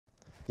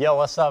Yo,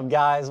 what's up,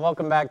 guys?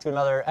 Welcome back to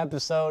another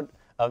episode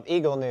of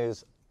Eagle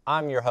News.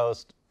 I'm your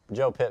host,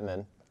 Joe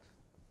Pittman.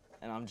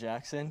 And I'm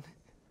Jaxson.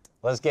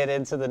 Let's get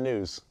into the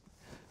news.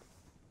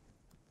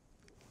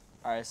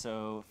 All right,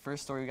 so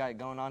first story we got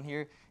going on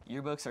here,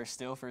 yearbooks are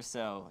still for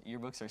sale.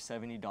 Yearbooks are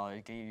 $70.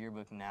 Get your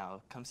yearbook now.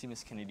 Come see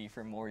Miss Kennedy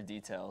for more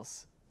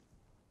details.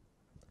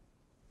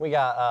 We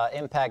got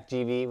Impact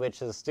GV,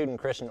 which is a student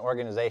Christian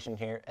organization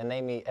here, and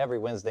they meet every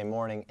Wednesday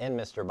morning in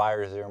Mr.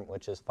 Byers' room,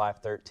 which is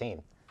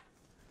 513.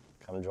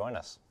 Come join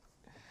us.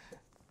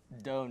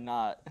 Do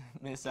not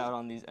miss out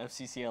on these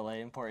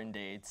FCCLA important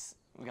dates.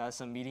 We got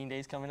some meeting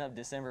days coming up,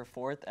 December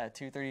 4th at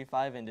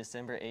 2:35 and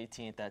December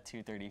 18th at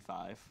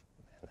 2:35.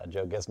 That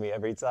joke gets me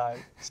every time.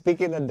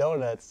 Speaking of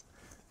donuts,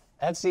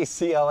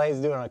 FCCLA is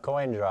doing a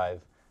coin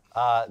drive.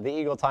 The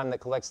Eagle time that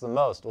collects the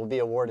most will be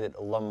awarded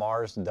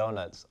Lamar's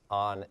Donuts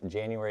on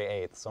January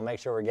 8th. So make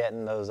sure we're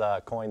getting those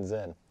coins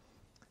in.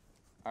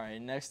 All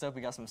right, next up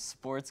we got some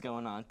sports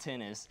going on,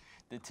 tennis.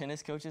 The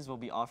tennis coaches will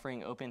be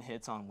offering open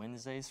hits on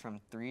Wednesdays from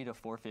 3 to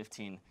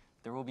 4:15.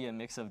 There will be a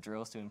mix of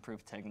drills to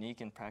improve technique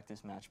and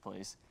practice match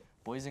plays.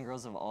 Boys and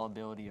girls of all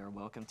ability are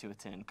welcome to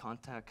attend.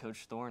 Contact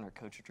Coach Thorne or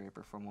Coach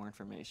Draper for more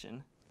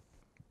information.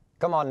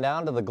 Come on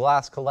down to the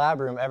Glass Collab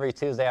Room every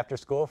Tuesday after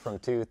school from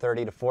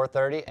 2:30 to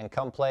 4:30 and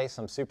come play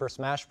some Super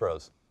Smash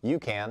Bros. You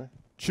can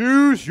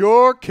choose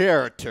your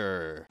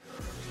character.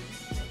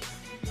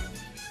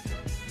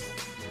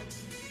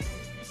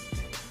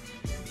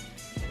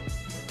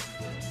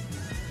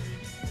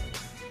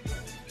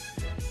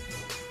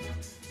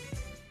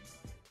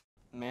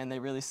 Man, they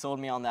really sold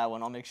me on that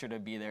one. I'll make sure to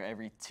be there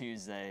every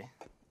Tuesday.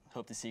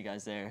 Hope to see you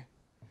guys there.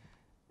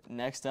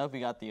 Next up,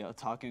 we got the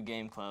Otaku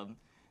Game Club.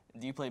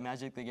 Do you play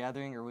Magic the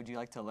Gathering or would you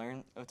like to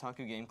learn?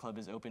 Otaku Game Club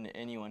is open to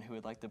anyone who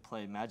would like to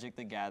play Magic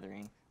the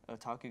Gathering.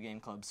 Otaku Game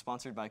Club,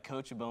 sponsored by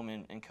Coach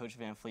Bowman and Coach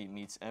Van Fleet,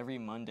 meets every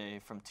Monday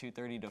from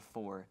 2:30 to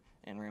 4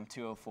 in room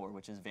 204,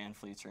 which is Van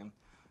Fleet's room.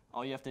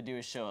 All you have to do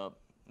is show up.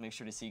 Make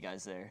sure to see you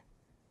guys there.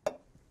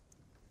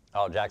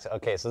 Oh, Jaxson.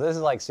 Okay, so this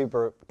is like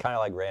super kind of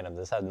like random.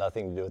 This had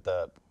nothing to do with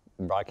the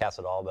broadcast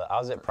at all, but I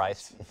was at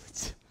Price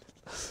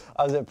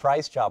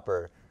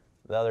Chopper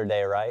the other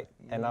day, right?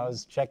 Mm-hmm. And I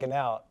was checking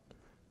out,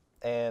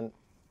 and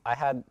I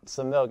had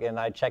some milk, and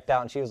I checked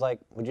out, and she was like,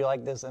 "Would you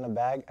like this in a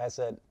bag?" I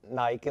said,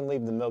 "Nah, you can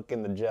leave the milk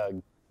in the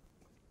jug."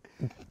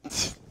 How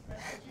did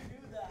you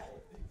do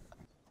that?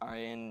 All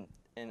right,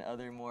 and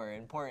other more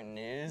important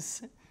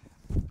news,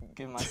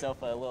 give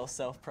myself a little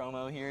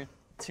self-promo here.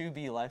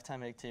 2B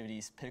Lifetime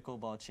Activities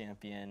Pickleball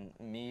Champion,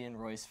 me and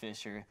Royce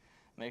Fisher.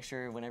 Make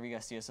sure whenever you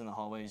guys see us in the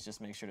hallways,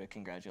 just make sure to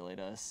congratulate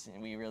us.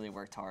 We really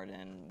worked hard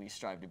and we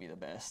strive to be the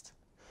best.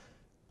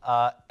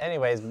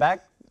 Anyways,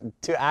 back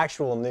to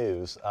actual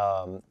news.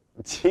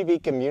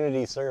 TV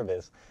Community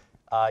Service.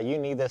 You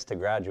need this to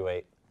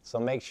graduate. So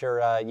make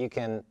sure you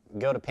can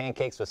go to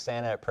Pancakes with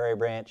Santa at Prairie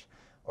Branch,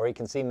 or you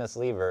can see Miss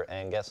Lever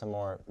and get some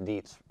more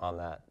deets on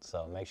that.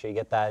 So make sure you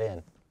get that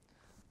in.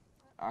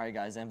 All right,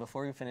 guys, and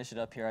before we finish it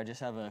up here, I just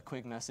have a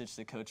quick message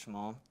to Coach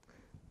Mull.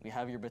 We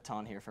have your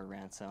baton here for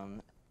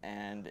ransom,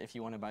 and if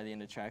you want to by the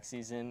end of track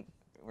season,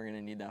 we're going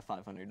to need that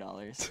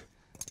 $500.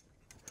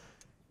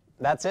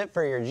 That's it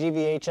for your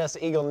GVHS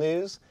Eagle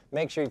News.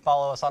 Make sure you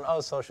follow us on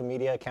all social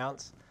media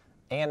accounts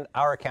and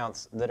our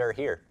accounts that are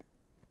here.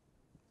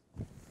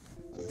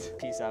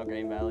 Peace out,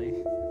 Green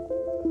Valley.